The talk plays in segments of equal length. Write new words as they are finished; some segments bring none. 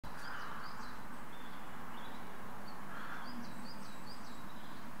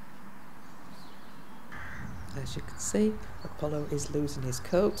as you can see, Apollo is losing his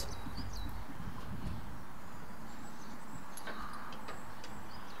coat.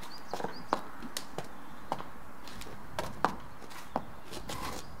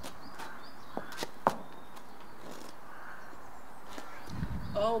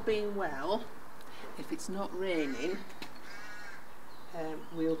 All being well, if it's not raining,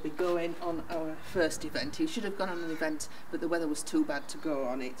 we'll be going on our first event. He should have gone on an event, but the weather was too bad to go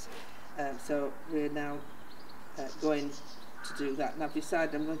on it. So we're now going to do that. And I've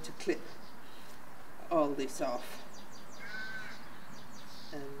decided I'm going to clip all this off.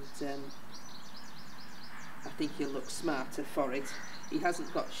 And I think he'll look smarter for it. He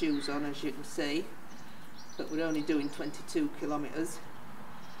hasn't got shoes on, as you can see, but we're only doing 22 kilometres,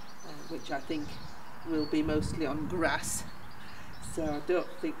 which I think will be mostly on grass. So I don't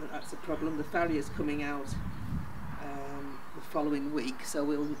think that that's a problem. The farrier's coming out the following week, so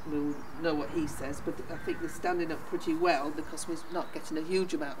we'll know what he says. But I think they're standing up pretty well because we're not getting a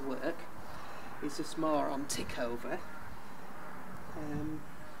huge amount of work. It's just more on tick over.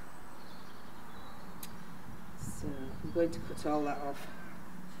 So I'm going to cut all that off.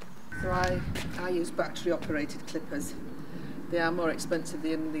 So I use battery operated clippers. They are more expensive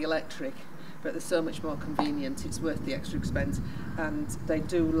than the electric, but they're so much more convenient, it's worth the extra expense, and they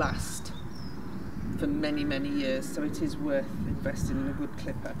do last for many, many years, so it is worth investing in a good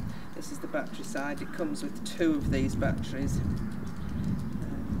clipper. This is the battery side. It comes with 2 of these batteries.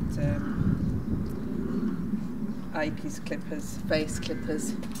 And Ike's clippers, face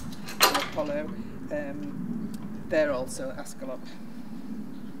clippers, and Apollo, they're also Escalop.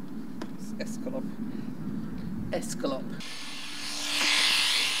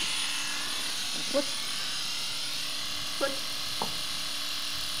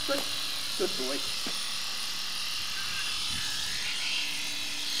 Good boy.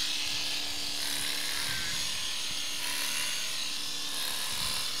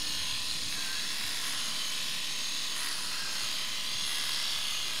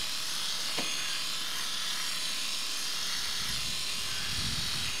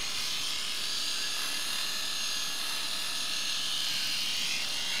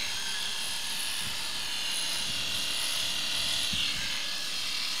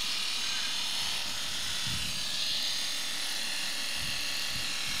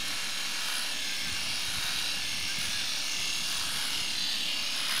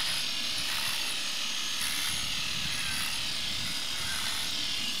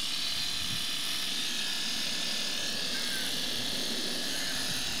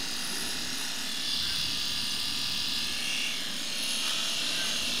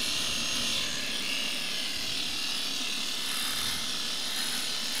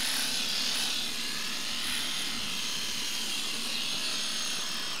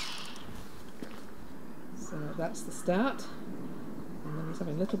 So that's the start, and then he's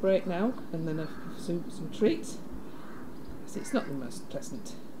having a little break now, and then some treats. So it's not the most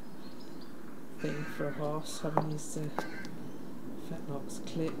pleasant thing for a horse, having his fetlocks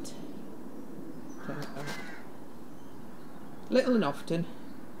clipped. Little and often,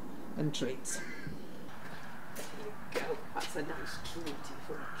 and treats. There you go. That's a nice treaty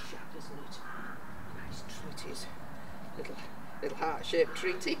for a chap, isn't it? Nice treaties. Little heart-shaped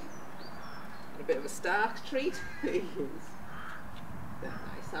treaty. A bit of a Stark treat. He is. They're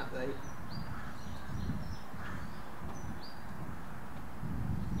nice, aren't they?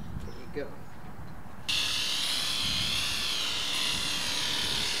 There you go.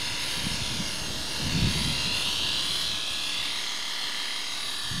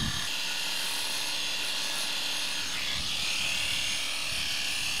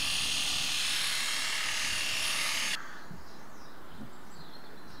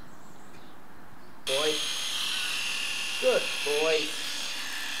 Boy. Good boy.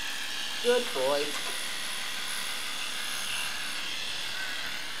 Good boy.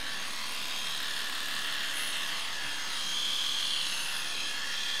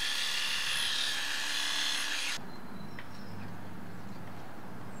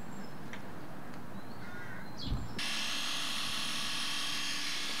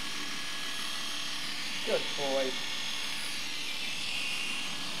 Good boy.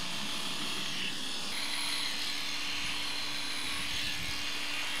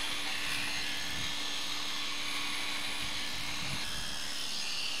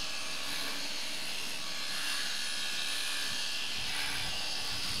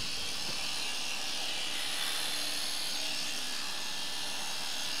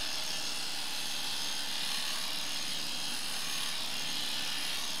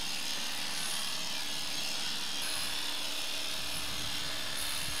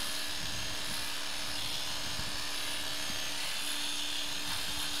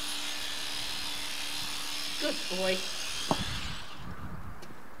 Good boy.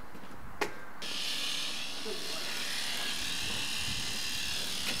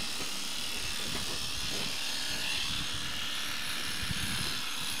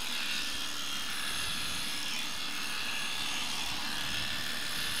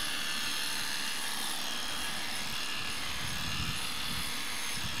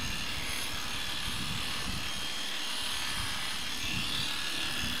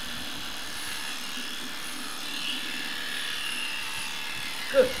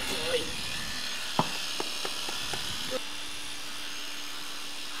 Good boy.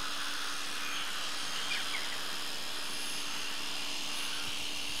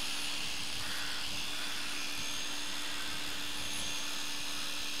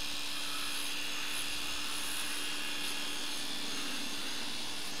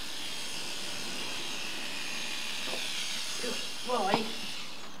 Good boy.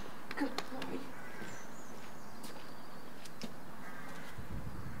 Good boy.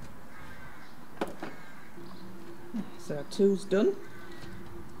 So 2's done.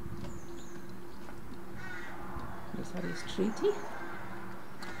 He's had his treaty.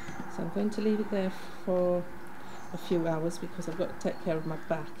 So I'm going to leave it there for a few hours because I've got to take care of my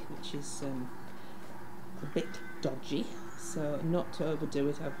back, which is a bit dodgy. So not to overdo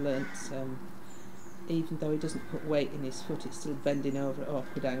it, I've learnt even though he doesn't put weight in his foot, it's still bending over at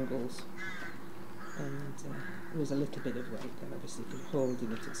awkward angles. And there is a little bit of weight there, obviously, from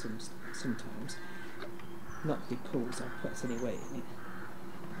holding it at sometimes. Not that he pulls or puts any weight in it.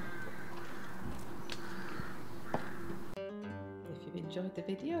 If you've enjoyed the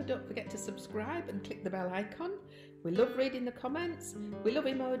video, don't forget to subscribe and click the bell icon. We love reading the comments, we love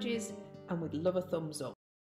emojis, and we'd love a thumbs up.